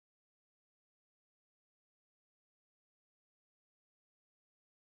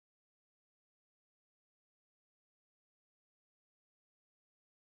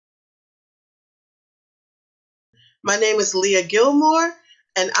My name is Lea Gilmore,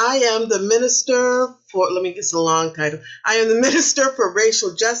 and I am the Minister for, let me get a long title. I am the Minister for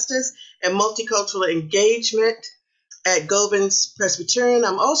Racial Justice and Multicultural Engagement at Govans Presbyterian.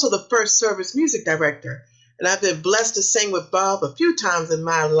 I'm also the First Service Music Director, and I've been blessed to sing with Bob a few times in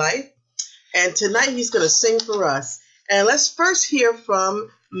my life. And tonight he's going to sing for us. And let's first hear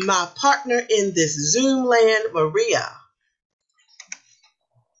from my partner in this Zoom land, Maria.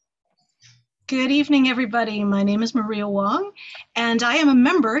 Good evening, everybody. My name is Maria Wong, and I am a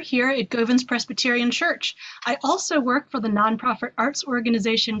member here at Govans Presbyterian Church. I also work for the nonprofit arts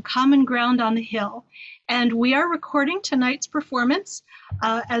organization Common Ground on the Hill, and we are recording tonight's performance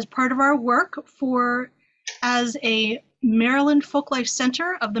as part of our work as a Maryland Folklife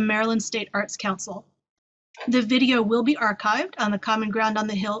Center of the Maryland State Arts Council. The video will be archived on the Common Ground on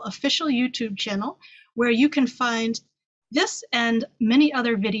the Hill official YouTube channel, where you can find this and many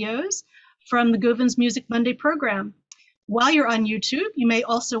other videos from the Govans Music Monday program. While you're on YouTube, you may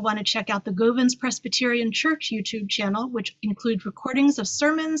also want to check out the Govans Presbyterian Church YouTube channel, which includes recordings of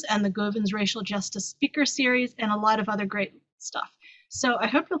sermons and the Govans Racial Justice Speaker Series and a lot of other great stuff. So I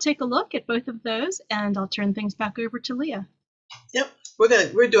hope you'll take a look at both of those, and I'll turn things back over to Lea. Yep,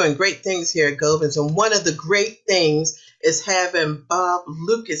 we're doing great things here at Govans, and one of the great things is having Bob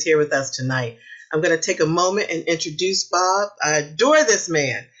Lucas here with us tonight. I'm going to take a moment and introduce Bob. I adore this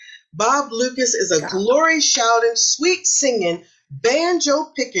man. Bob Lucas is a glory-shouting, sweet-singing,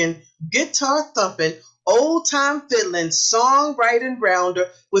 banjo-picking, guitar-thumping, old-time fiddling, songwriting rounder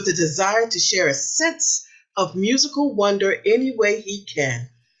with a desire to share a sense of musical wonder any way he can.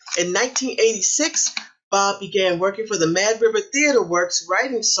 In 1986, Bob began working for the Mad River Theater Works,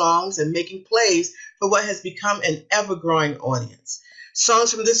 writing songs and making plays for what has become an ever-growing audience.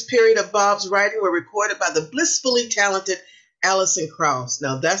 Songs from this period of Bob's writing were recorded by the blissfully talented Alison Krauss.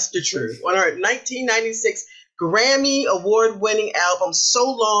 Now that's the truth. On her 1996 Grammy Award-winning album, So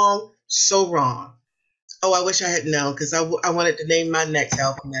Long, So Wrong. Oh, I wish I had known, because I wanted to name my next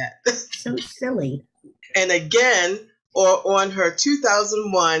album that. So silly. And again, or on her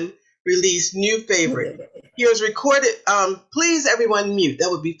 2001 release, New Favorite. He has recorded, please everyone mute,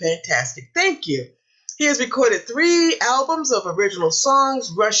 that would be fantastic. Thank you. He has recorded 3 albums of original songs,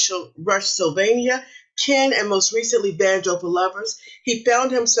 Rush Sylvania, Ken, and most recently Banjo for Lovers. He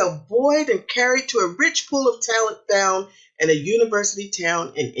found himself buoyed and carried to a rich pool of talent found in a university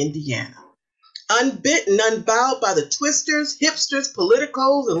town in Indiana. Unbitten, unbowed by the twisters, hipsters,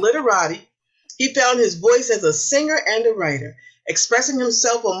 politicos, and literati, he found his voice as a singer and a writer. Expressing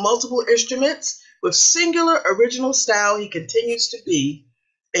himself on multiple instruments with singular original style, he continues to be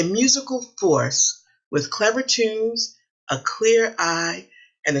a musical force with clever tunes, a clear eye,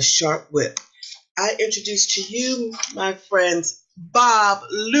 and a sharp wit. I introduce to you, my friends, Bob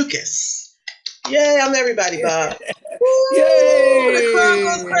Lucas. Yay, I'm everybody, Bob. Woo! Yay! The crowd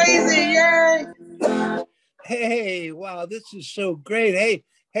goes crazy, yay! Hey, wow, this is so great.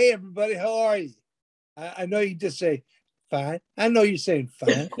 Hey, everybody, how are you? I know you just say, fine. I know you're saying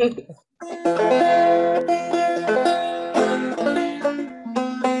fine.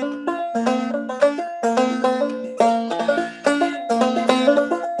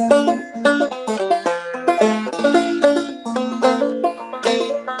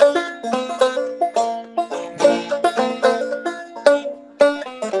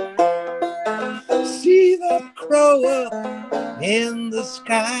 See the crow up in the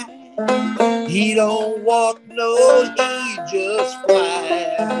sky. He don't walk, no, he just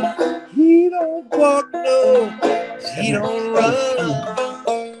flies. He don't walk, no, he don't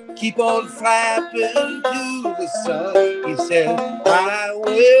run. Keep on flapping to the sun. He said, I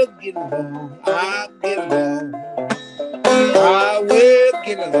will get along, I'll get along. I will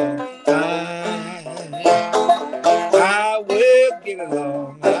get along, I will get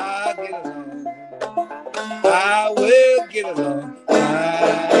along, I'll get along. I will get along,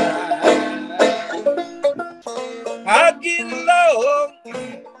 I get along,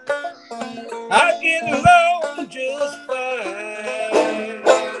 I get along just fine.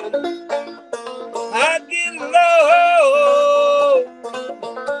 I get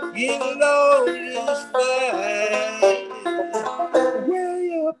along just fine.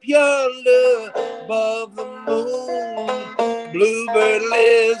 Way up yonder above the moon, bluebird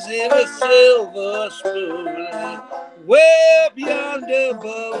lives in a silver spoon. Way up yonder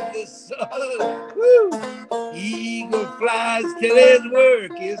above the sun, woo. Eagle flies till his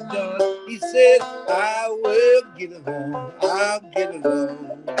work is done. He said, I will get along, I'll get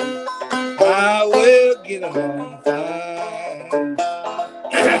along. I will get along fine.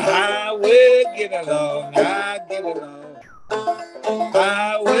 I will get along, I'll get along.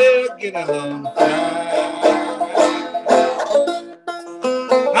 I will get along fine.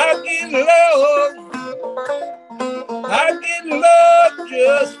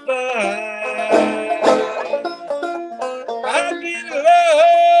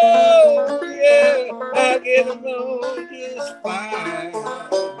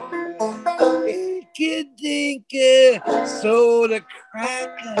 soda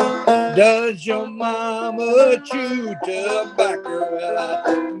cracker? Does your mama chew tobacco? Well,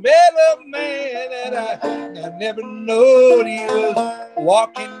 I met a man and I never knowed he was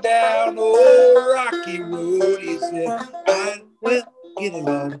walking down old Rocky Road. He said, I will get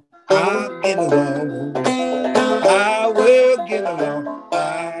along, I'll get along, I will get along,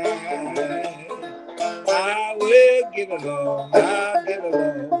 I will get along, I'll get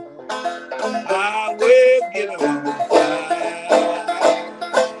along, I will get along,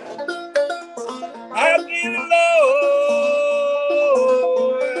 I'll get along,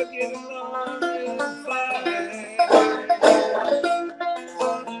 just fine.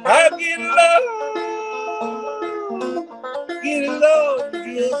 I'll get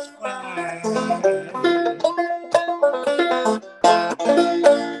along just fine.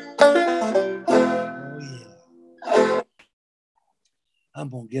 Oh yeah, I'm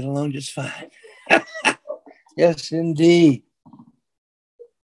gonna get along just fine. Yes, indeed.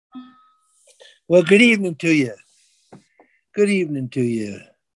 Well, good evening to you. Good evening to you.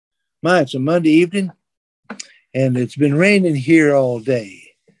 It's a Monday evening, and it's been raining here all day.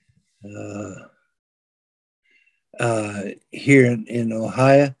 Here in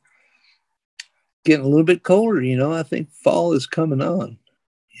Ohio, getting a little bit colder. You know, I think fall is coming on.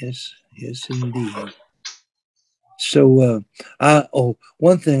 Yes, indeed. So,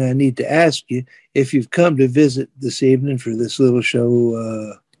 one thing I need to ask you: if you've come to visit this evening for this little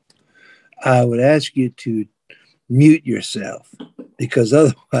show, I would ask you to mute yourself, because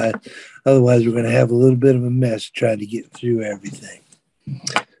otherwise we're going to have a little bit of a mess trying to get through everything.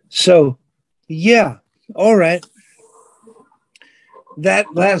 So, yeah, all right.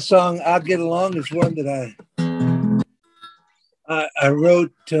 That last song, "I'll Get Along," is one that I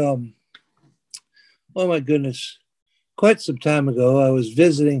wrote. Oh my goodness, quite some time ago. I was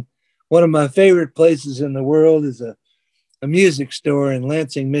visiting one of my favorite places in the world is a music store in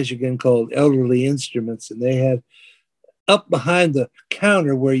Lansing, Michigan called Elderly Instruments, and they had up behind the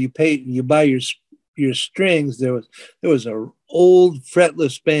counter where you buy your strings. There was a old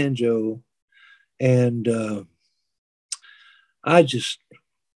fretless banjo, and I just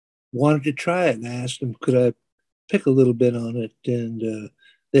wanted to try it. And I asked them, could I pick a little bit on it? And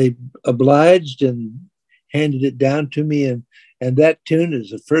they obliged and handed it down to me. And that tune is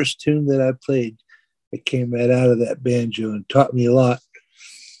the first tune that I played. It came right out of that banjo and taught me a lot.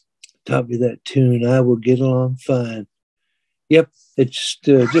 Taught me that tune, "I Will Get Along Fine." Yep, it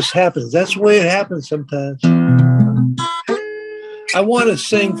just happens. That's the way it happens sometimes. I want to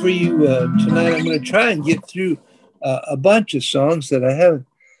sing for you tonight. I'm going to try and get through a bunch of songs that I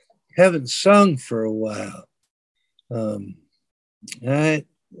haven't sung for a while.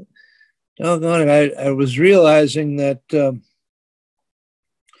 Doggone it, I was realizing that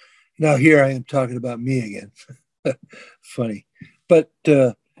now here I am talking about me again. Funny. But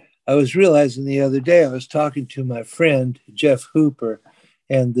I was realizing the other day, I was talking to my friend, Jeff Hooper,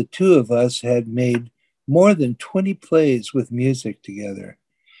 and the two of us had made more than 20 plays with music together.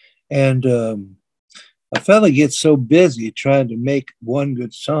 And a fella gets so busy trying to make one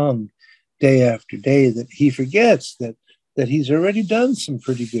good song day after day that he forgets that he's already done some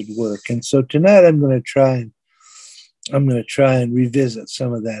pretty good work. And so tonight I'm going to try and revisit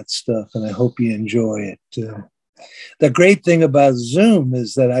some of that stuff, and I hope you enjoy it. The great thing about Zoom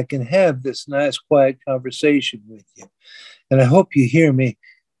is that I can have this nice, quiet conversation with you, and I hope you hear me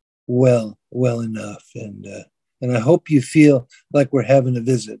well enough, and I hope you feel like we're having a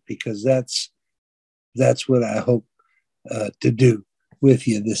visit, because that's what I hope to do with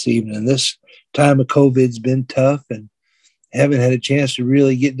you this evening. This time of COVID's been tough, and haven't had a chance to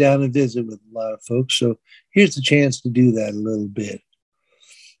really get down and visit with a lot of folks. So here's the chance to do that a little bit.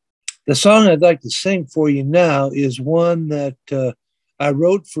 The song I'd like to sing for you now is one that I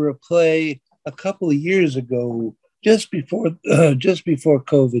wrote for a play a couple of years ago, just before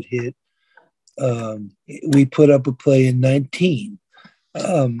COVID hit. We put up a play in 19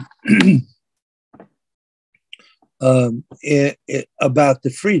 about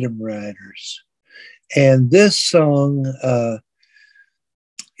the Freedom Riders. And this song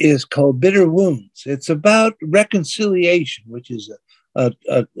is called Bitter Wounds. It's about reconciliation, which is a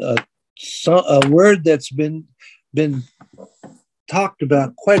word that's been talked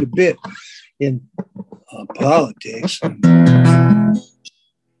about quite a bit in politics.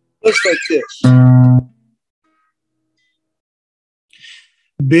 Looks like this.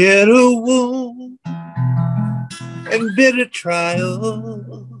 Bitter wounds and bitter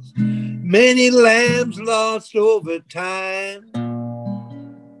trials, many lambs lost over time.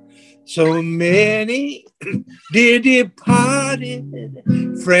 So many dear departed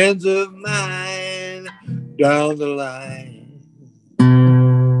friends of mine down the line.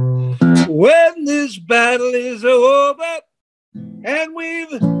 When this battle is over and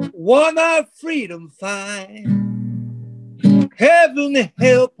we've won our freedom fine, heaven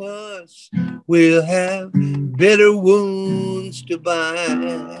help us, we'll have bitter wounds to bind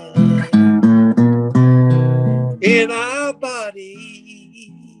in our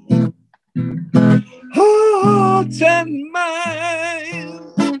body, hearts and minds.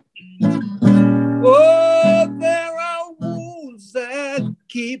 Oh, there are wounds that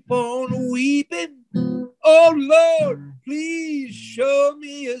keep on weeping. Oh, Lord, please show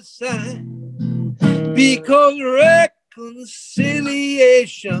me a sign, because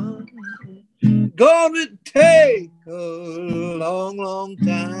reconciliation gonna take a long, long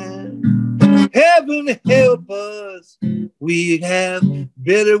time. Heaven help us, we have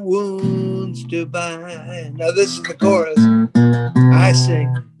bitter wounds to bind. Now this is the chorus. I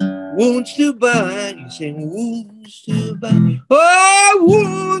sing wounds to bind, you sing wounds to bind. Oh,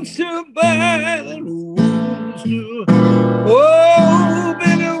 wounds to bind, wounds to, oh,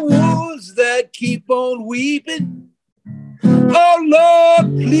 bitter wounds that keep on weeping. Oh,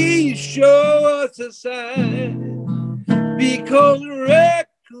 Lord, please show us a sign, because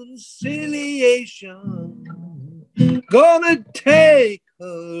reconciliation gonna take a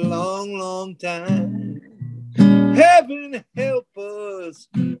long, long time. Heaven help us,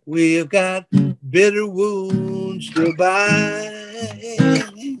 we've got bitter wounds to bind.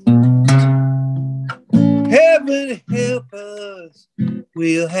 Heaven help us,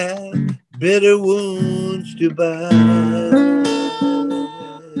 we'll have bitter wounds to bind.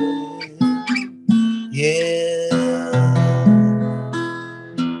 Yeah.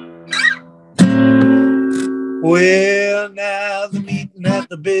 Well, now the meeting at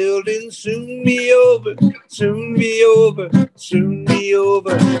the building soon be over, soon be over, soon be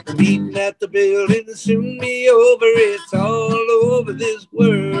over. The meeting at the building soon be over. It's all over this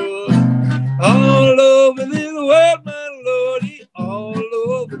world, all over this world, my Lordy, all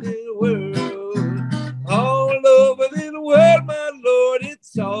over this world, all over this world, my Lord.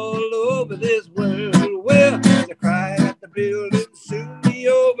 It's all over this world. Well, the cry at the building soon be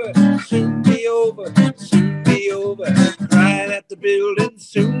over, soon be over, soon be over. Crying at the building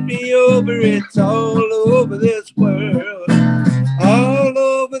soon be over. It's all over this world, all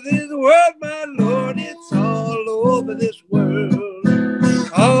over this world, my Lord. It's all over this world,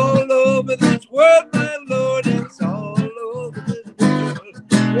 all over this world, my Lord. It's all over this world.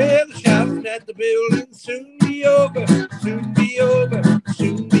 Well, the shouting at the building soon be over, soon be over,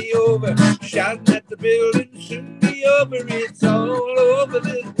 soon be over. Shouting at the building soon be over. It's all over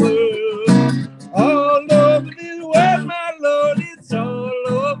this world, all over this world, my Lord. It's all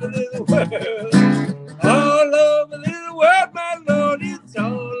over this world, all over this world, my Lord. It's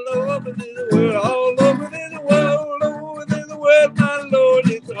all over this world, all over this world, over this world, my Lord.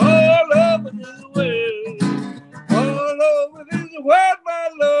 It's all over this world, all over this world, my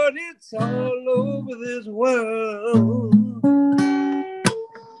Lord. It's all over this world.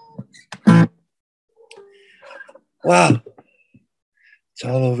 Wow, it's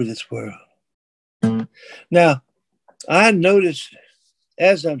all over this world. Now, I noticed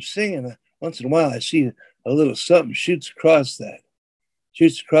as I'm singing, once in a while I see a little something shoots across the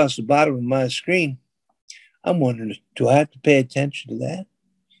bottom of my screen. I'm wondering, do I have to pay attention to that?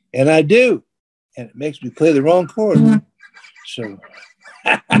 And I do. And it makes me play the wrong chord. So,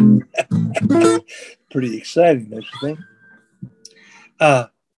 pretty exciting, don't you think?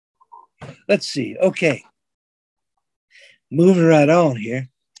 Let's see. Okay. Moving right on here.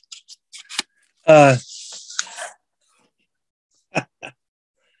 I'm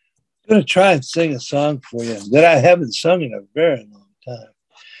going to try and sing a song for you that I haven't sung in a very long time.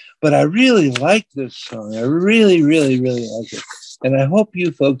 But I really like this song. I really, really, really like it. And I hope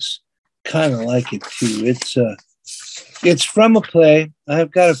you folks kind of like it too. It's from a play.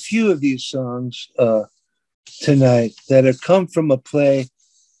 I've got a few of these songs tonight that have come from a play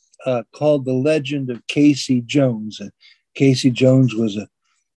called The Legend of Casey Jones. Casey Jones was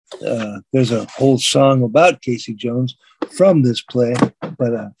there's a whole song about Casey Jones from this play,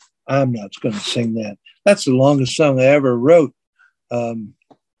 but I'm not going to sing that. That's the longest song I ever wrote,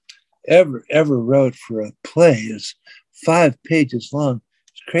 ever wrote for a play. It's 5 pages long.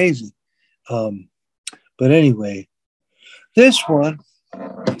 It's crazy. But anyway, this one,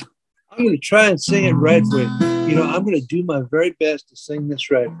 I'm going to try and sing it right for you. You know, I'm going to do my very best to sing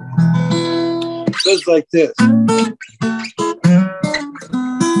this right for you. It goes like this.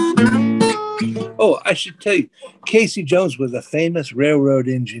 Oh, I should tell you, Casey Jones was a famous railroad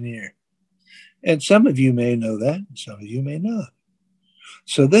engineer. And some of you may know that, and some of you may not.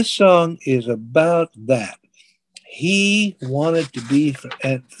 So this song is about that. he wanted to be,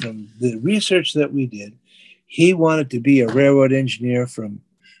 from the research that we did, he wanted to be a railroad engineer from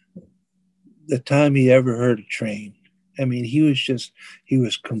the time he ever heard a train. I mean, he was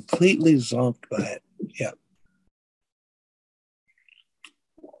completely zonked by it. Yeah.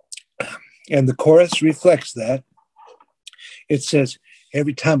 And the chorus reflects that. It says,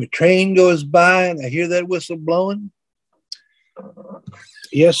 every time a train goes by and I hear that whistle blowing.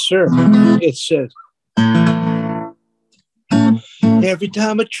 Yes, sir. It says, every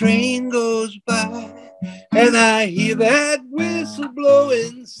time a train goes by and I hear that whistle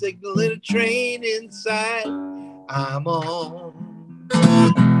blowing, signaling a train inside, I'm on,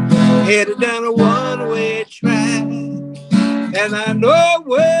 headed down a one-way track, and I know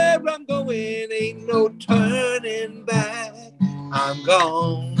where I'm going, ain't no turning back. I'm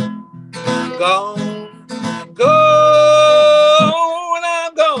gone, gone, gone,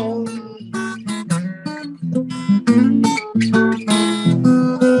 I'm gone.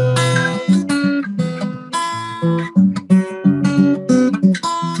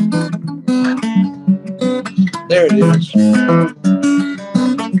 There it is.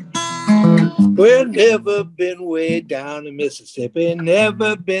 Well, never been way down in Mississippi,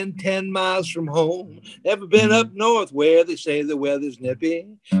 never been 10 miles from home, never been up north where they say the weather's nippy,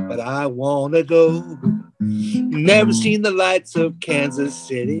 but I want to go. Never seen the lights of Kansas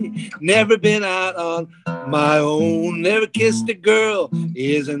City, never been out on my own, never kissed a girl,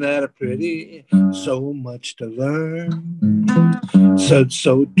 isn't that a pretty? So much to learn. So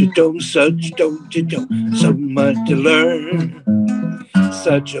much to learn.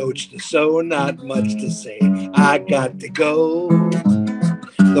 Such so not much to say. I got to go.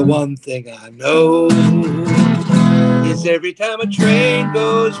 The one thing I know is every time a train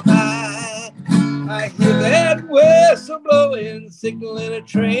goes by, I hear that whistle blowing, signaling a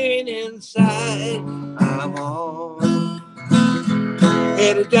train inside. I'm on,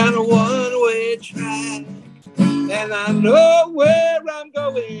 headed down a one-way track, and I know where I'm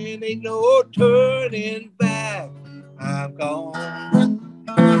going, ain't no turning back. I'm gone,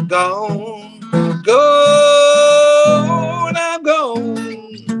 gone, gone, I'm gone.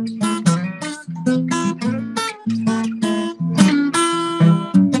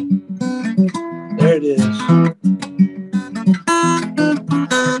 There it is.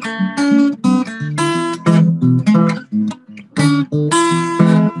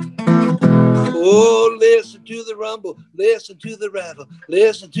 Oh, listen to the rumble, listen to the rattle,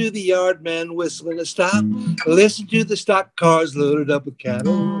 listen to the yard man whistling a stop, listen to the stock cars loaded up with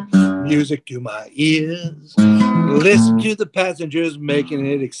cattle, music to my ears, listen to the passengers making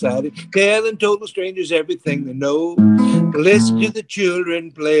it exciting, telling total strangers everything they know, listen to the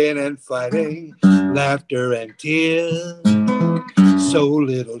children playing and fighting, laughter and tears. So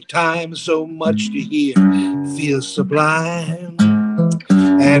little time, so much to hear, feels sublime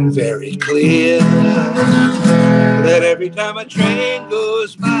and very clear, that every time a train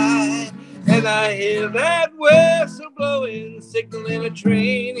goes by and I hear that whistle blowing, signaling a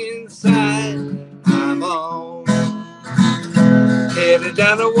train inside, I'm on, headed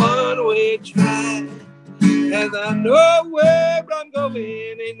down a one-way track, and I know where I'm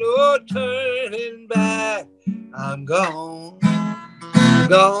going, ain't no turning back. I'm gone,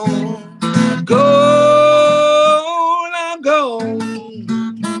 gone, gone, I'm gone.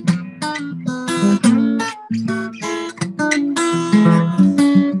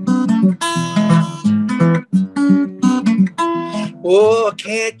 Oh,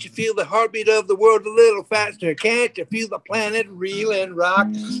 can't you feel the heartbeat of the world a little faster? Can't you feel the planet reel and rock?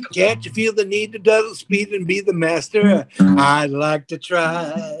 Can't you feel the need to double speed and be the master? I'd like to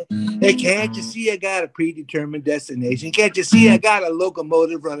try. Hey, can't you see I got a predetermined destination? Can't you see I got a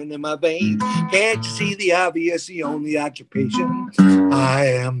locomotive running in my veins? Can't you see the obvious, the only occupation? I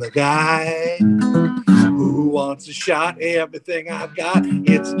am the guy who wants a shot. Everything I've got,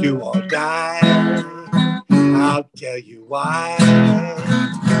 it's do or die. I'll tell you why.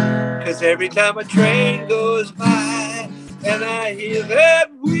 'Cause every time a train goes by and I hear that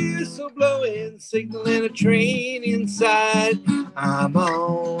whistle blowing, signaling a train inside, I'm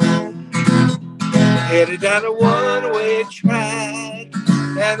on, headed down a one-way track,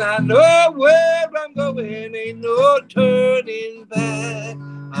 and I know where I'm going, ain't no turning back.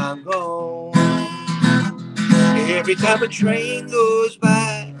 I'm gone. Every time a train goes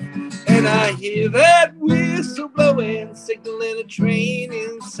by and I hear that whistle blowing, signaling a train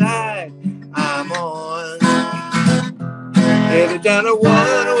inside, I'm on, headed down a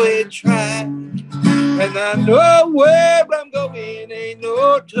one-way track, and I know where I'm going, ain't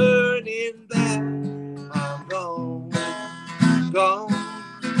no turning back. I'm gone, gone,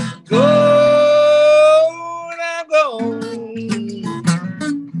 gone, I'm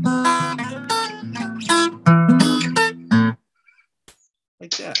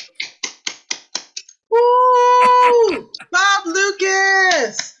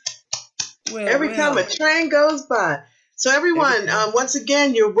Every time a train goes by. So everyone, once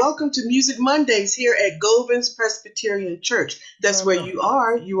again, you're welcome to Music Mondays here at Govans Presbyterian Church. That's where you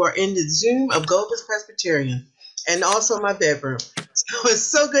are. You are in the Zoom of Govans Presbyterian and also my bedroom. So it's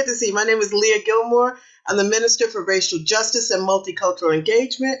so good to see you. My name is Lea Gilmore. I'm the Minister for Racial Justice and Multicultural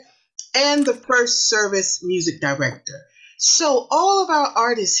Engagement and the First Service Music Director. So all of our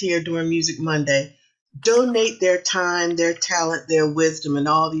artists here during Music Monday donate their time, their talent, their wisdom, and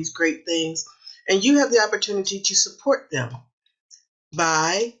all these great things. And you have the opportunity to support them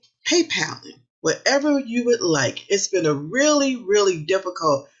by PayPaling, whatever you would like. It's been a really, really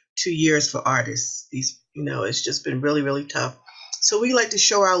difficult 2 years for artists. It's just been really, really tough. So we like to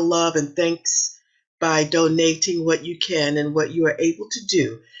show our love and thanks by donating what you can and what you are able to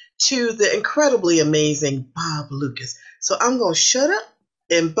do to the incredibly amazing Bob Lucas. So I'm going to shut up,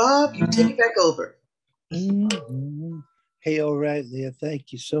 and Bob, you take it back over. Mm-hmm. Hey, all right, Leah.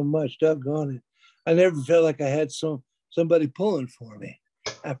 Thank you so much. Doggone it. I never felt like I had somebody pulling for me.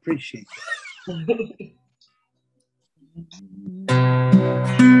 I appreciate that.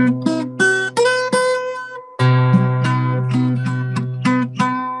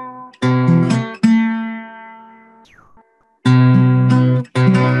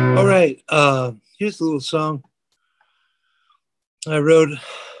 All right. Here's a little song I wrote.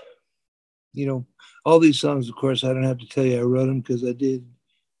 All these songs, of course, I don't have to tell you I wrote them because I did.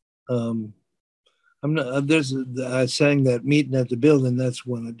 I sang that Meeting at the Building. That's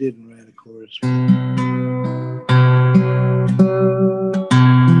one I didn't write, of course.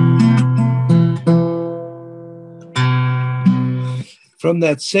 From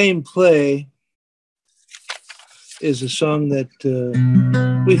that same play is a song that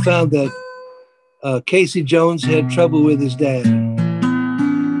we found that Casey Jones had trouble with his dad.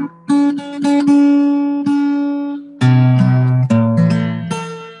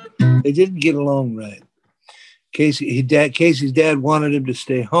 They didn't get along right. Casey's dad wanted him to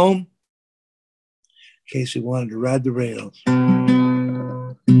stay home. Casey wanted to ride the rails.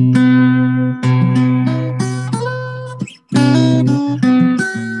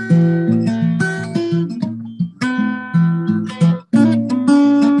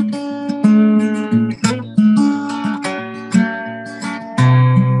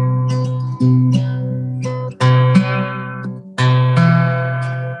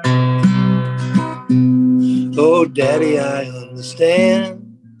 Oh, Daddy, I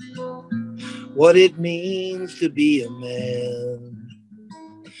understand what it means to be a man.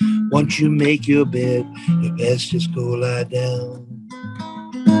 Once you make your bed, you best just go lie down.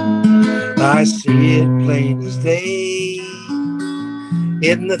 I see it plain as day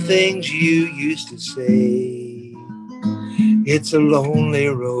in the things you used to say. It's a lonely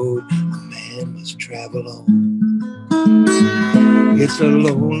road a man must travel on. It's a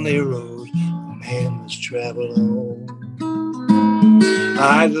lonely road a man must travel on.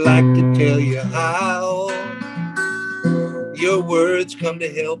 I'd like to tell you how your words come to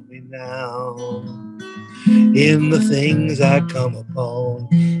help me now in the things I come upon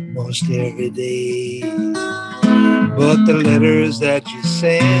most every day. But the letters that you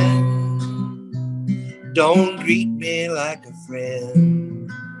send don't greet me like a friend.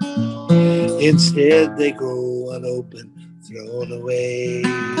 Instead, they go unopened, thrown away.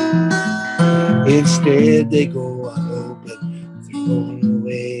 Instead, they go unopened, thrown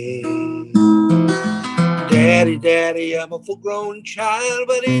away. Daddy, Daddy, I'm a full-grown child,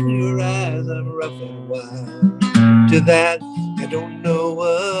 but in your eyes I'm rough and wild. To that, I don't know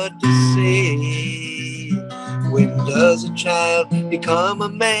what to say. When does a child become a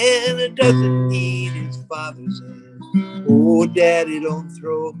man that doesn't need his father's hand? Oh, Daddy, don't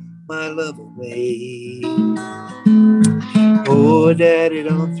throw my love away. Oh, Daddy,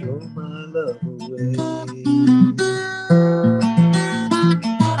 don't throw my love away.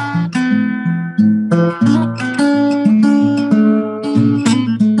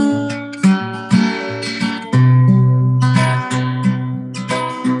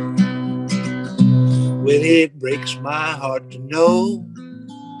 Well, it breaks my heart to know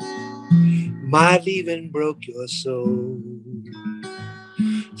my leaving broke your soul.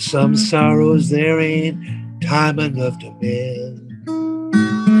 Some sorrows there ain't time enough to mend.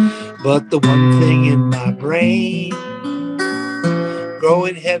 But the one thing in my brain,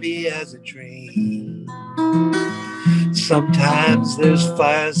 growing heavy as a train. Sometimes there's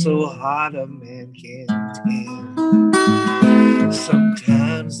fire so hot a man can't tend.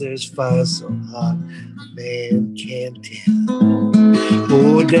 Sometimes there's fire so hot a man can't tend.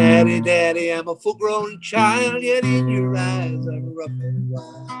 Oh, Daddy, Daddy, I'm a full-grown child, yet in your eyes I'm rough and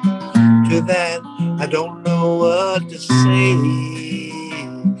wild. To that, I don't know what to say.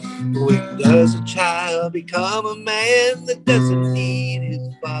 When Does a child become a man that doesn't need his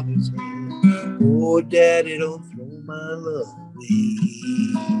father's hand? Oh, Daddy, don't throw my love away.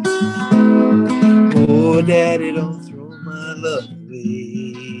 Oh, Daddy, don't throw my love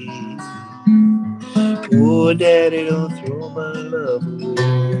away. Oh, Daddy, don't throw my love away.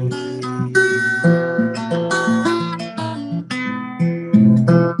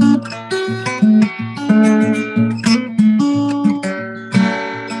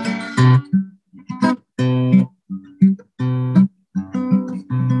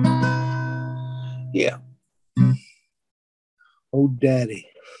 Yeah. Oh, Daddy.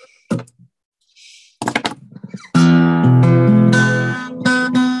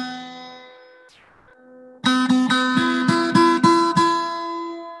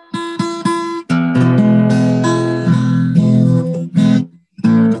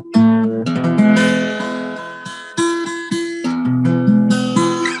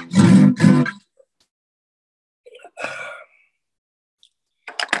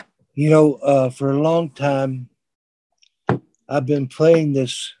 You know, for a long time, I've been playing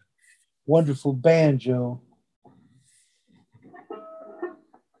this wonderful banjo.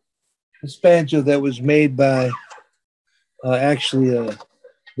 This banjo that was made by, the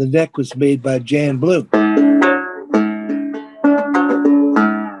neck was made by Jan Blue.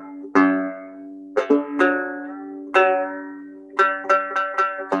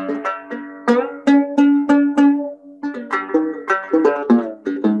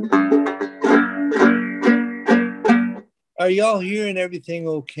 Are y'all hearing everything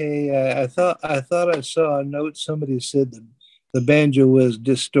okay? I thought I saw a note. Somebody said the banjo was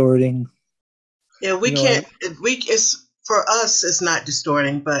distorting. Yeah, we can't. It's for us. It's not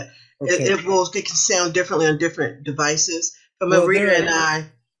distorting, but Okay. it can sound differently on different devices. But Well, Maria and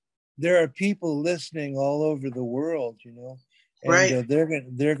I, there are people listening all over the world, you know, and right?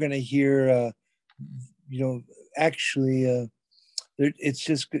 they're gonna hear, actually,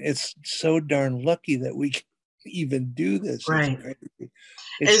 it's so darn lucky that we can even do this. Right.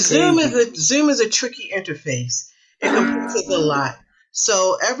 It's crazy. And Zoom is a tricky interface. It compresses a lot.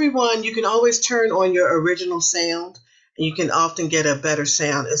 So everyone, you can always turn on your original sound, and you can often get a better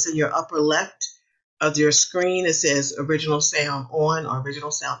sound. It's in your upper left of your screen. It says original sound on or original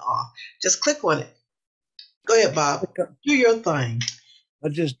sound off. Just click on it. Go ahead, Bob. Do your thing.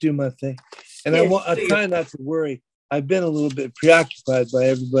 I'll just do my thing, and Yeah, I try not to worry. I've been a little bit preoccupied by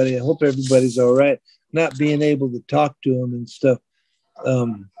everybody. I hope everybody's all right. Not being able to talk to them and stuff.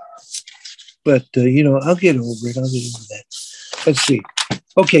 But I'll get over it. I'll get over that. Let's see.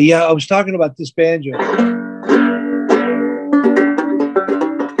 Okay, yeah, I was talking about this banjo.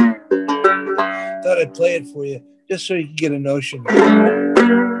 Thought I'd play it for you, just so you can get a notion.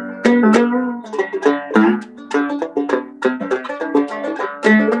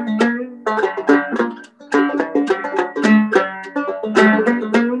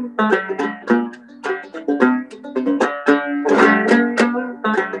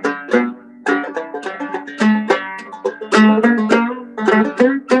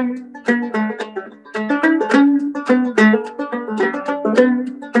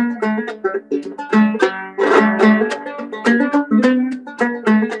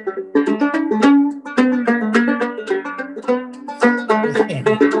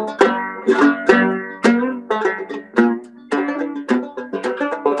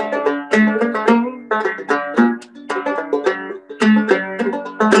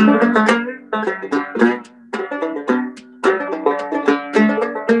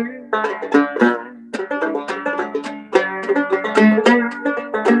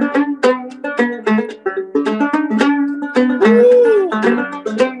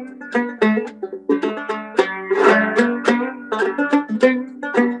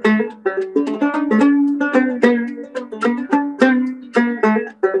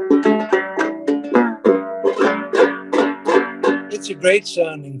 It's a great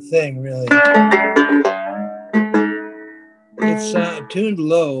sounding thing, really. It's tuned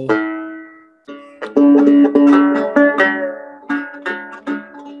low.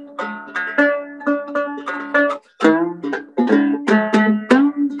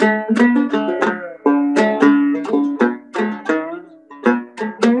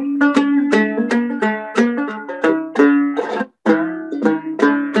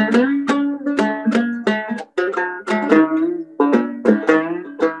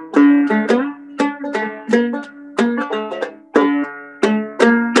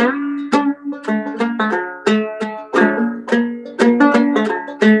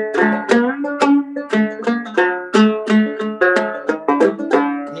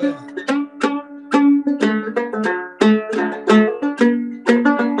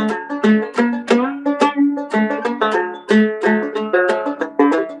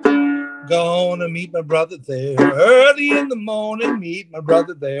 my brother there. Early in the morning, meet my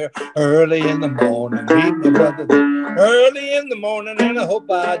brother there. Early in the morning, meet my brother there. Early in the morning, and I hope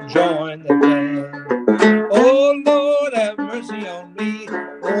I join the band. Oh Lord, have mercy on me.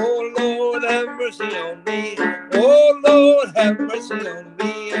 Oh Lord, have mercy on me. Oh Lord, have mercy on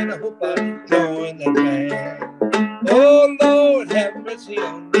me, and I hope I join the band. Oh Lord, have mercy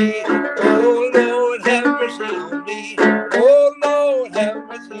on me. Oh Lord, have mercy on me. Oh Lord, have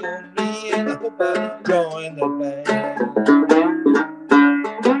mercy on me, and I hope I join the band.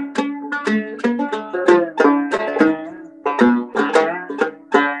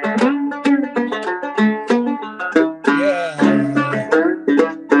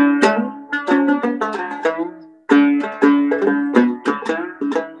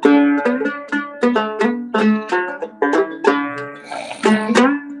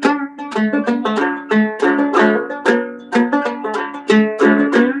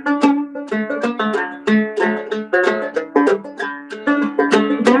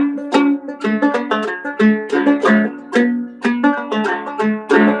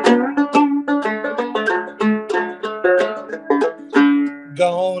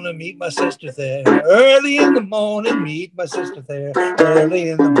 Gonna meet my sister there. Early in the morning, meet my sister there. Early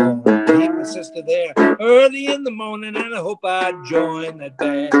in the morning, meet my sister there. Early in the morning, and I hope I join that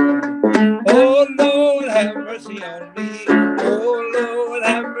band. Oh Lord, have mercy on me. Oh Lord,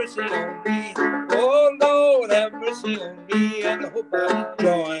 have mercy on me. Oh Lord, have mercy on me, and I hope I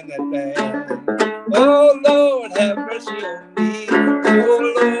join that band. Oh Lord, have mercy on me. Oh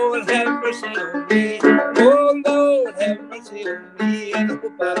Lord, have mercy on me. Oh Lord, have mercy on me, and I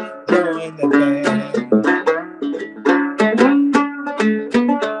hope I join the band.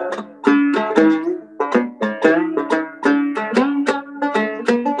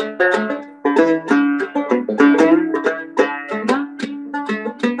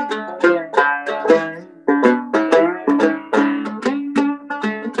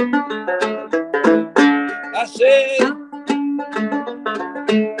 I said,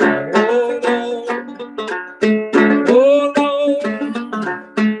 oh Lord,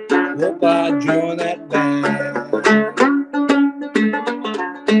 hope I join that band.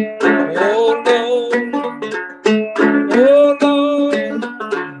 Oh Lord, oh Lord.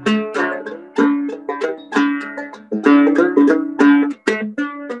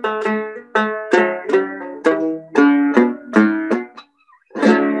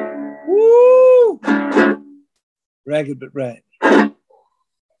 Woo! Ragged but right.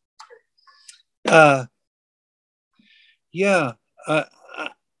 Yeah,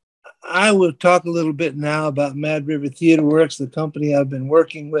 I will talk a little bit now about Mad River Theater Works, the company I've been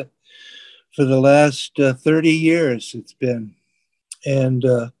working with for the last 30 years. It's been, and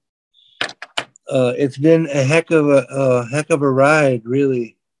it's been a heck of a ride,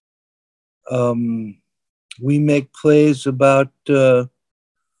 really. We make plays about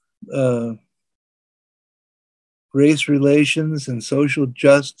race relations and social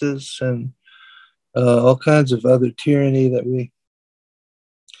justice and all kinds of other tyranny that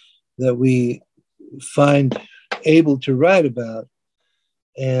we find able to write about,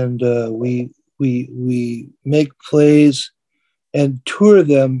 and we make plays and tour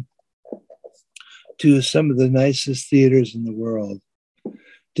them to some of the nicest theaters in the world,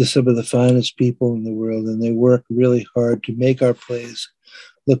 to some of the finest people in the world, and they work really hard to make our plays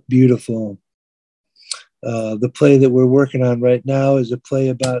look beautiful. The play that we're working on right now is a play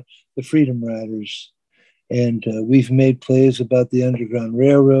about the Freedom Riders, and we've made plays about the Underground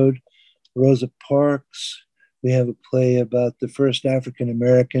Railroad, Rosa Parks. We have a play about the first African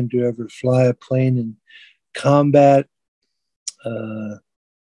American to ever fly a plane in combat.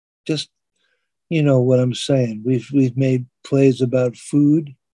 Just, you know what I'm saying. We've made plays about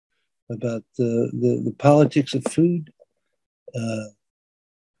food, about the politics of food,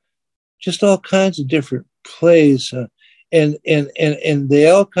 just all kinds of different plays, and they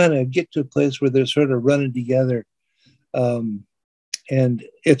all kind of get to a place where they're sort of running together. And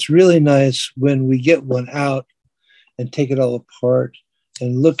it's really nice when we get one out and take it all apart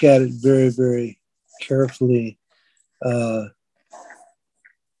and look at it very, very carefully.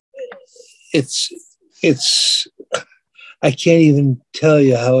 It's I can't even tell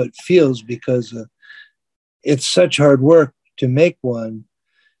you how it feels, because it's such hard work to make one.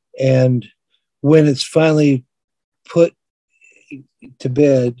 And when it's finally put to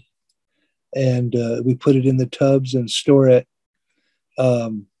bed and we put it in the tubs and store it,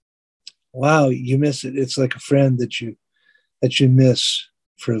 wow, you miss it. It's like a friend that you miss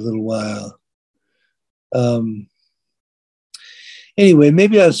for a little while. Anyway,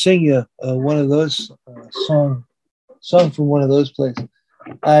 maybe I'll sing you one of those song from one of those places.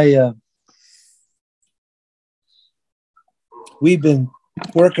 we've been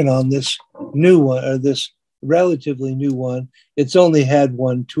working on this new one, or this relatively new one. It's only had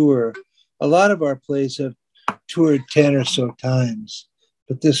one tour. A lot of our plays have toured 10 or so times,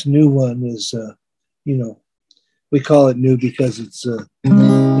 but this new one is, we call it new because it's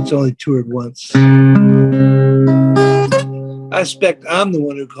only toured once. I suspect I'm the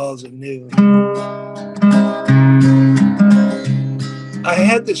one who calls it new. I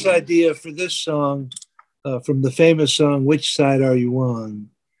had this idea for this song from the famous song, Which Side Are You On?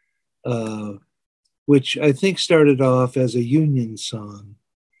 Which I think started off as a union song.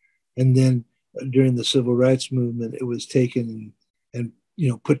 And then during the civil rights movement, it was taken and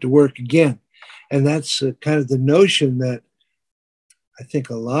put to work again. And that's kind of the notion that I think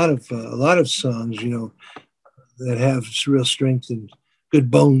a lot of songs, that have real strength and good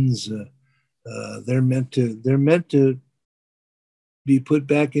bones, they're meant to be put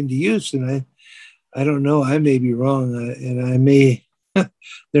back into use. And I don't know, I may be wrong, and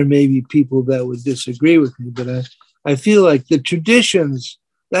there may be people that would disagree with me, but I feel like the traditions,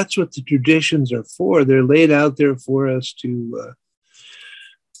 that's what the traditions are for. They're laid out there for us to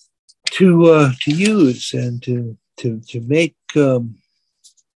use and to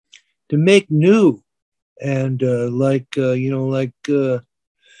make new, and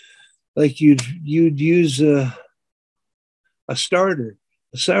like you'd use a starter,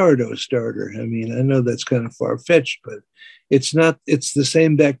 a sourdough starter. I mean, I know that's kind of far-fetched, but it's not. It's the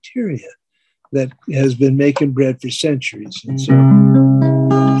same bacteria that has been making bread for centuries. And so,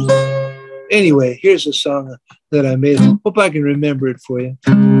 anyway, here's a song that I made. Hope I can remember it for you.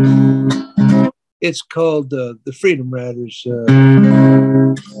 It's called The Freedom Riders.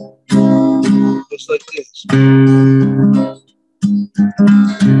 Just like this.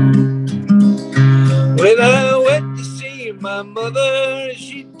 When I went to see my mother,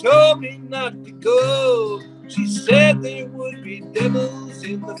 she told me not to go. She said there would be devils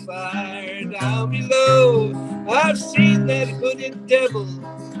in the fire down below. I've seen that hooded devil.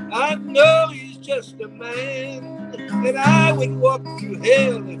 I know he's just a man. And I would walk through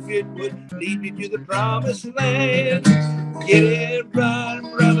hell if it would lead me to the promised land. Get it right,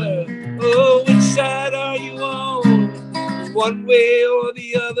 brother. Oh, which side are you on? One way or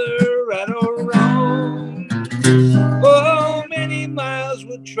the other, right or wrong? Oh, many miles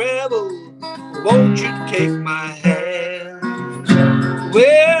we'll travel. Won't you take my hand?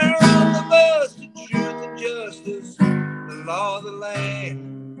 We're on the bus to truth and justice, the law of the land.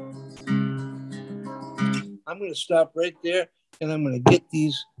 I'm going to stop right there, and I'm going to get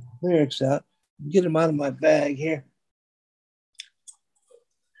these lyrics out, get them out of my bag here.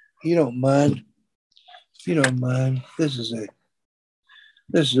 You don't mind. If you don't mind, this is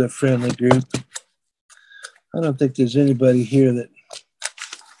a friendly group. I don't think there's anybody here that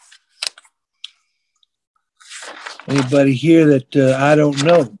I don't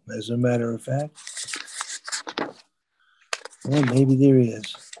know, as a matter of fact. Well, maybe there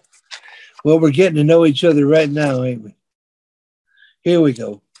is. Well, we're getting to know each other right now, ain't we? Here we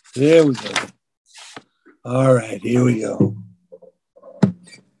go. There we go. All right, here we go.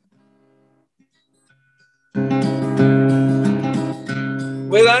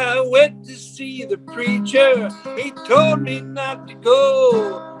 Well, I went to see the preacher. He told me not to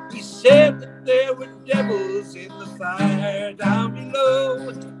go. He said that there were devils in the fire down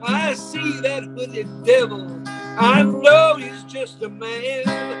below. I see that hooded devil. I know he's just a man.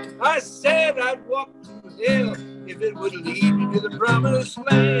 I said I'd walk through hell if it would lead me to the promised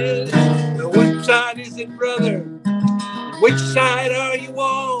land. Now, what side is it, brother? Which side are you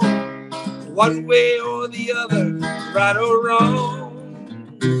on? One way or the other, right or wrong?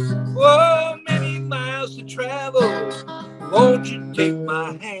 Oh, many miles to travel. Won't you take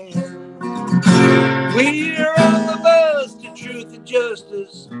my hand? We're on the bus to truth and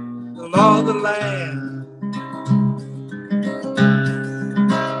justice, the law of the land.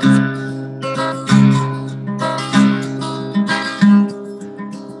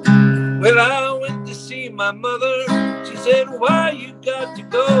 Well, I went to see my mother. She said, why you got to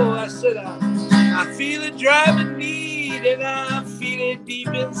go? I said, I feel a driving need, and I feel it deep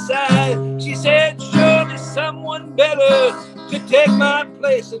inside. She said, surely someone better could take my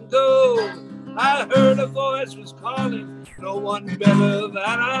place and go. I heard a voice was calling, no one better than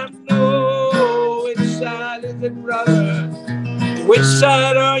I know. Which side is it, brother? Which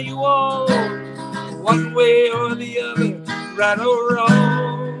side are you on? One way or the other, right or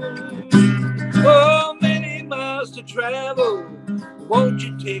wrong? Oh, many miles to travel. Won't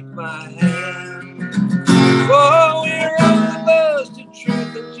you take my hand? For we're on the bus to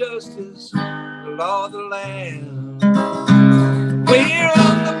truth and justice, the law of the land. We're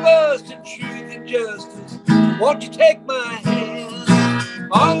on the bus to truth and justice, the Won't you take my hand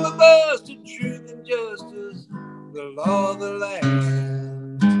on the bus to truth and justice, the law of the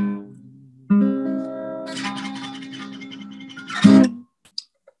land?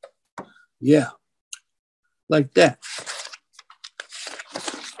 Yeah, like that.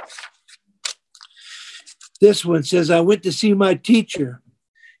 This one says, I went to see my teacher.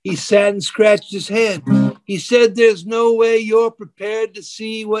 He sat and scratched his head. He said, there's no way you're prepared to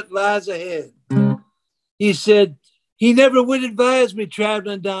see what lies ahead. He said, he never would advise me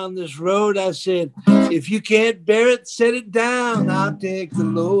traveling down this road. I said, if you can't bear it, set it down. I'll take the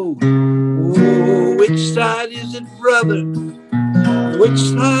load. Oh, which side is it, brother? Which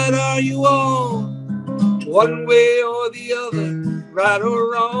side are you on? One way or the other, right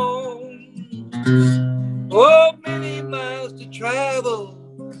or wrong? Oh, many miles to travel.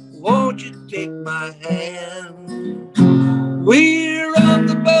 Won't you take my hand? We're on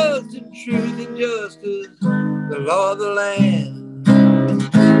the bus in truth and justice, the law of the land.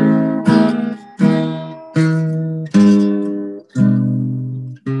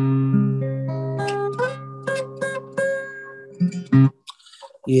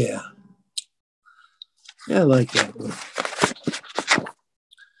 Yeah, I like that one.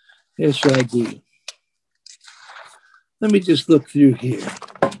 Yes, I do. Let me just look through here.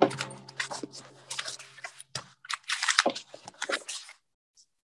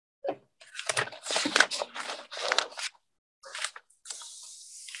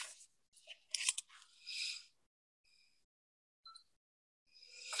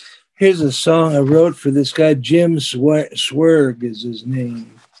 Here's a song I wrote for this guy, Jim Swerg is his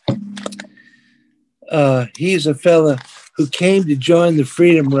name. He's a fella who came to join the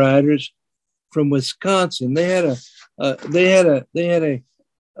Freedom Riders from Wisconsin. They had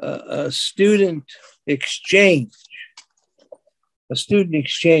a student exchange,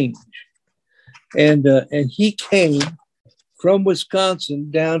 and he came from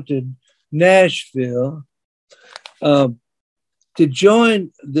Wisconsin down to Nashville to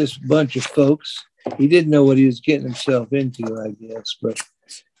join this bunch of folks. He didn't know what he was getting himself into, I guess. But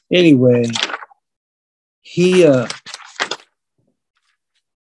anyway, he's a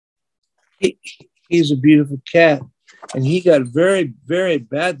beautiful cat, and he got very, very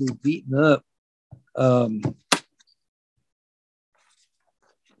badly beaten up.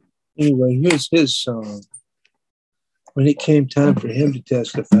 Anyway, here's his song when it came time for him to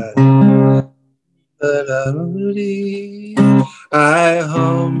testify. I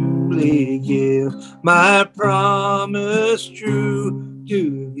humbly give my promise true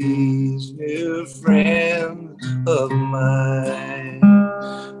to these new friends of mine,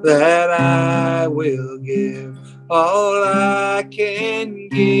 that I will give all I can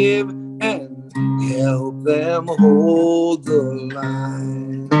give and help them hold the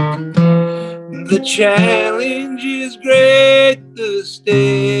line. The challenge is great, the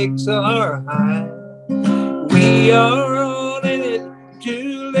stakes are high. We are all in it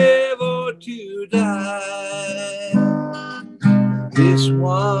to live or to die. This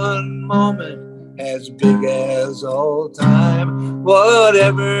one moment as big as all time,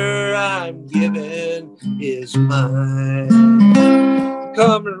 whatever I'm given is mine.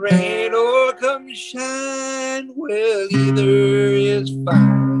 Come rain or come shine, well, either is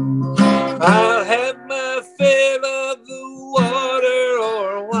fine. I'll have my fill of the water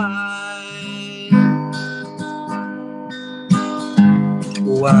or wine.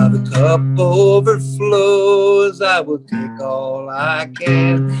 While the cup overflows, I will take all I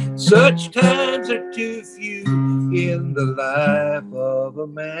can. Such times are too few in the life of a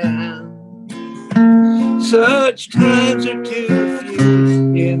man. Such times are too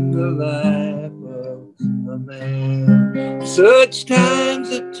few in the life of a man. Such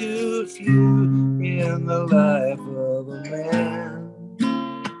times are too few in the life of a man.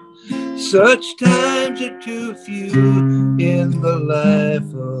 Such times are too few in the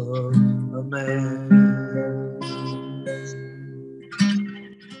life of a man.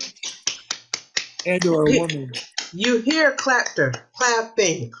 And or a woman. You hear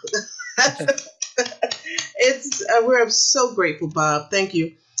clapping. We're so grateful, Bob. Thank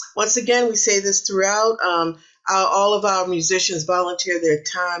you. Once again, we say this throughout. All of our musicians volunteer their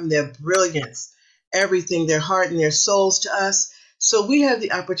time, their brilliance, everything, their heart and their souls to us. So we have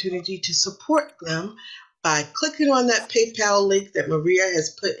the opportunity to support them by clicking on that PayPal link that Maria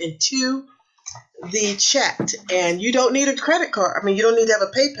has put into the chat. And you don't need a credit card. I mean, you don't need to have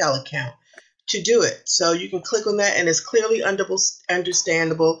a PayPal account to do it. So you can click on that, and it's clearly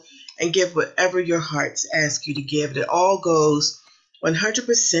understandable, and give whatever your hearts ask you to give. It all goes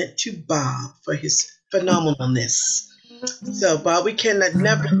 100% to Bob for his phenomenalness. So, Bob, we cannot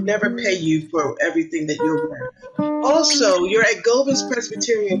never pay you for everything that you're worth. Also, you're at Govans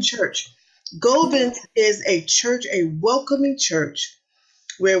Presbyterian Church. Govans is a church, a welcoming church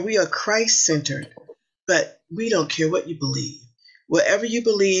where we are Christ centered, but we don't care what you believe. Whatever you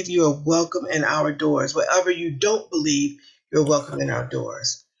believe, you are welcome in our doors. Whatever you don't believe, you're welcome in our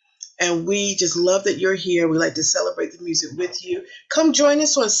doors. And we just love that you're here. We like to celebrate the music with you. Come join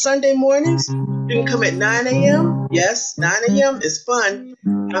us on Sunday mornings. You can come at 9 a.m. Yes, 9 a.m. is fun.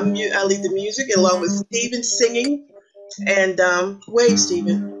 I lead the music along with Stephen singing. And wave,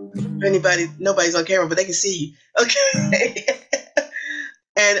 Stephen. Nobody's on camera, but they can see you. Okay.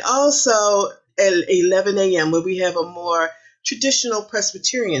 And also at 11 a.m. where we have a more traditional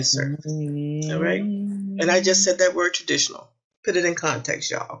Presbyterian service. All right. And I just said that word traditional. Put it in context,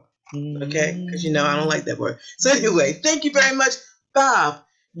 y'all. Okay? Because I don't like that word. So anyway, thank you very much, Bob.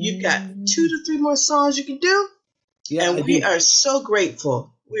 You've got 2 to 3 more songs you can do. Yeah, and we are so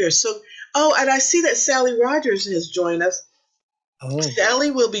grateful. We are so. Oh, and I see that Sally Rogers has joined us. Oh,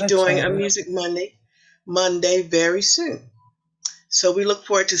 Sally will be that's doing a all right. Music Monday very soon. So we look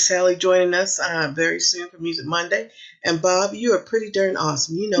forward to Sally joining us very soon for Music Monday. And Bob, you are pretty darn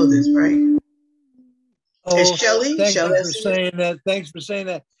awesome. You know this, right? And Oh, Shelley, thank you for has saying that. Thanks for saying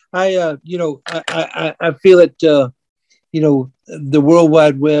that. I feel it. The World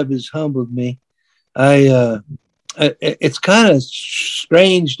Wide Web has humbled me. It's kind of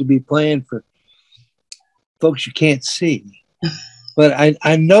strange to be playing for folks you can't see, but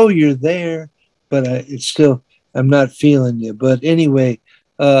I know you're there, but it's still, I'm not feeling you. But anyway,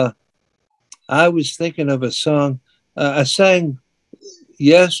 I was thinking of a song I sang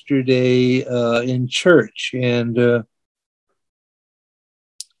yesterday in church, and a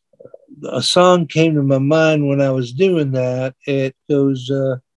song came to my mind when I was doing that. It goes,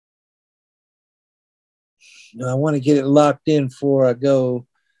 I want to get it locked in before I go.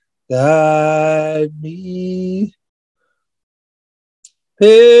 Guide me,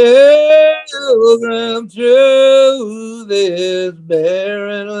 pilgrim, through this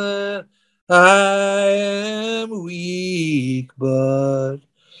barren land. I am weak, but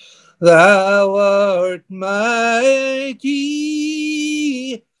thou art mighty.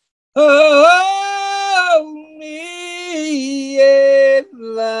 Hold me in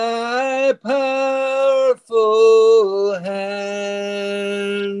thy powerful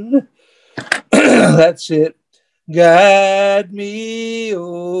hand. That's it. Guide me,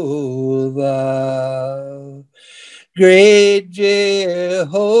 O thou great Jehovah,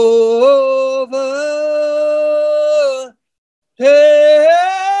 pilgrim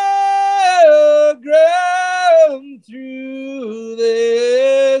through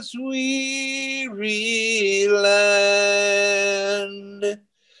this weary land.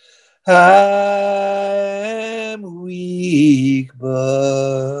 I am weak,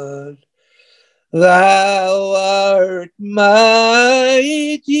 but thou art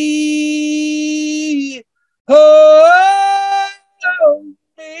mighty. Hold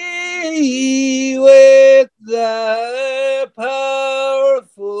me with thy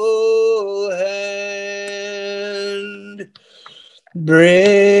powerful hand.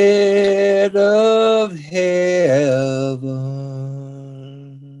 Bread of heaven,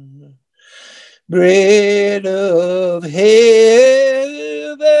 bread of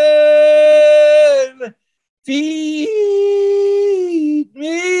heaven, feed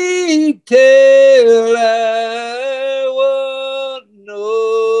me till I want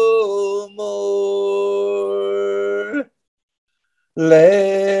no more.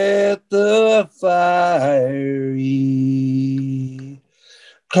 Let the fiery,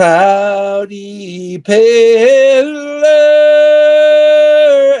 cloudy pillar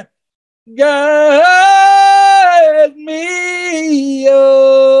guide me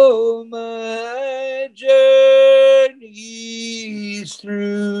on my journeys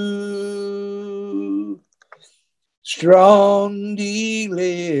through. Strong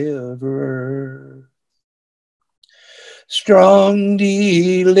deliverer, strong deliverer,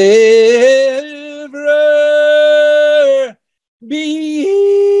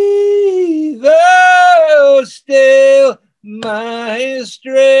 be thou still my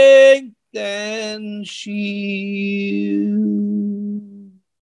strength and shield.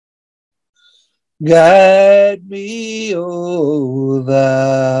 Guide me, O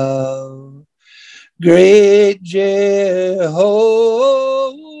thou great Jehovah,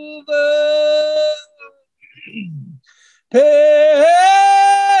 pilgrim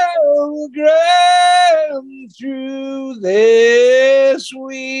through this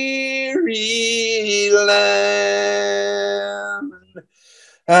weary land.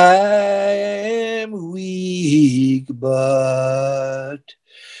 I am weak, but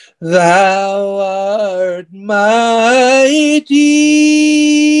thou art mighty.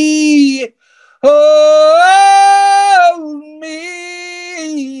 Hold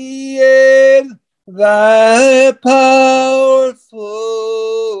me in thy powerful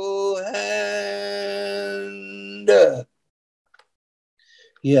hand.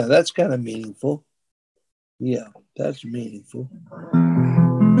 Yeah, that's kind of meaningful. Yeah, that's meaningful.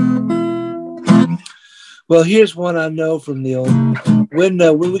 Well, here's one I know from the old. When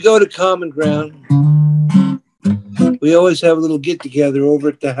we go to Common Ground, we always have a little get together over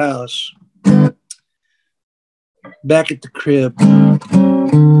at the house, back at the crib,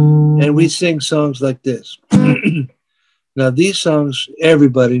 and we sing songs like this. Now, these songs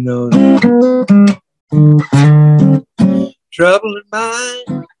everybody knows. Trouble in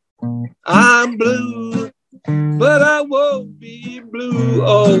mind, I'm blue, but I won't be blue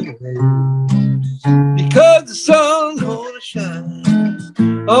always, because the sun's gonna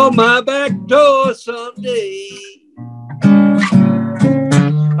shine on my back door someday.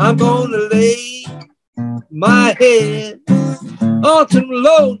 I'm gonna lay my head on some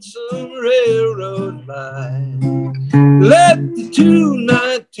lonesome railroad line. Let the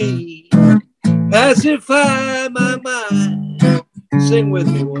 219 pacify my mind. Sing with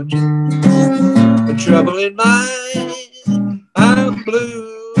me, won't you? The trouble in mind, I'm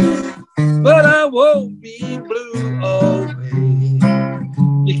blue, but I won't be blue always,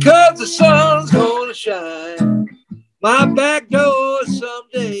 because the sun's gonna shine my back door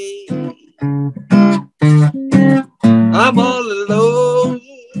someday. I'm all alone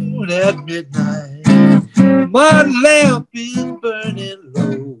at midnight, my lamp is burning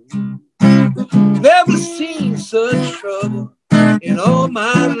low. Never seen such trouble in all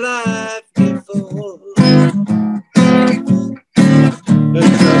my life before. The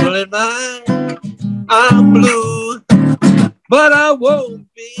trouble in mind, I'm blue, but I won't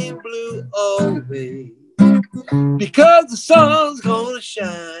be blue always, because the sun's gonna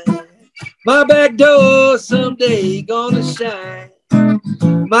shine my back door someday. Gonna shine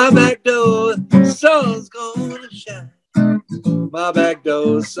my back door, sun's gonna shine my back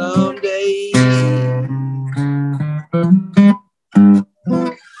door someday.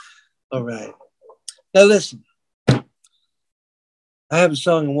 All right. Now listen. I have a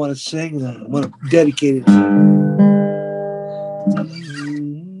song I want to sing, and I want to dedicate it. I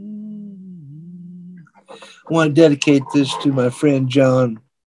want to dedicate this to my friend John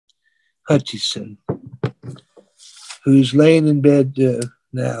Hutchison, who's laying in bed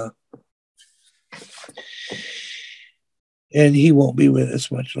now. And he won't be with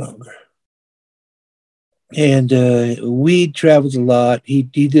us much longer. And we traveled a lot. He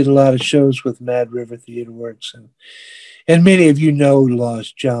did a lot of shows with Mad River Theater Works. And many of you know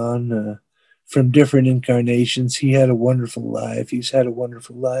lost John from different incarnations. He had a wonderful life. He's had a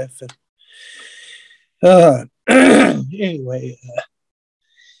wonderful life. And, anyway,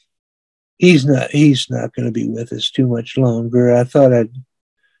 he's not going to be with us too much longer. I thought I'd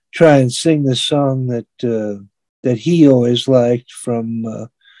try and sing the song that he always liked from the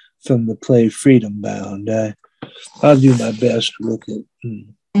play Freedom Bound. I'll do my best with it.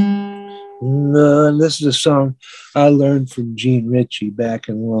 This is a song I learned from Gene Ritchie back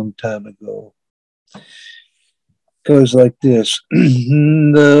a long time ago. Goes like this.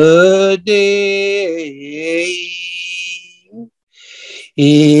 The day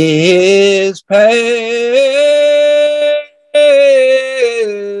is past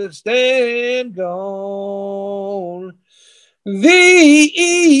and gone. The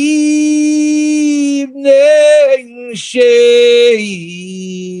evening shades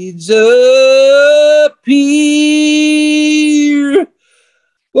appear.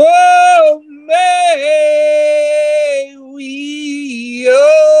 Oh, may we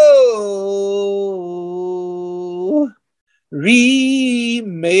all remember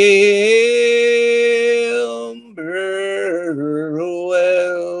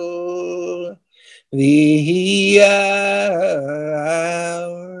well the hour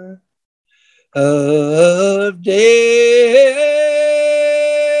of death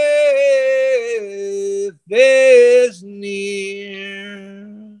is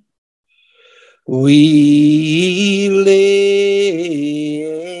near. We lay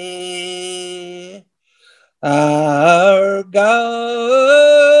our garments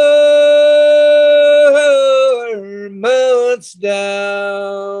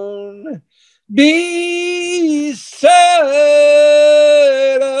down beside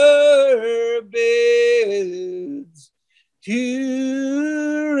our beds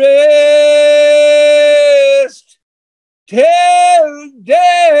to rest till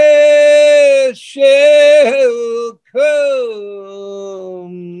death shall come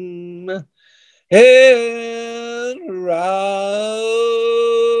and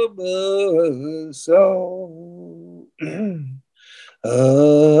rob us all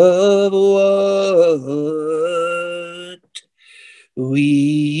of what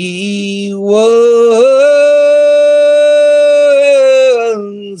we once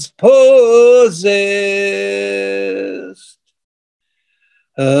possessed.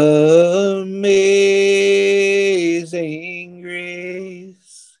 Amazing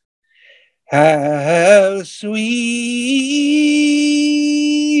grace, how sweet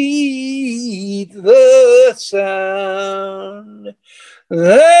the sound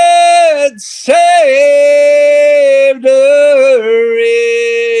that saved a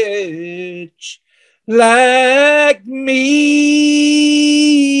wretch like me.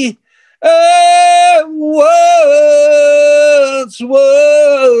 I once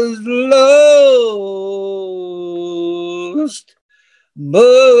was lost,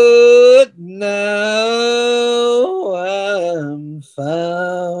 but now I'm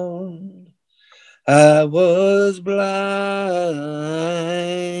found. I was blind,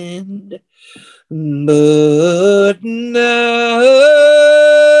 but now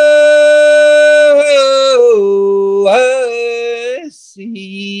I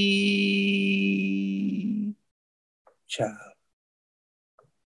see. Child.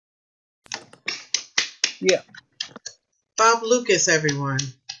 Yeah. Bob Lucas, everyone.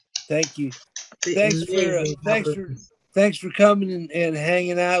 Thank you. The Thanks for coming and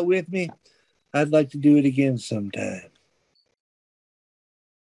hanging out with me. I'd like to do it again sometime.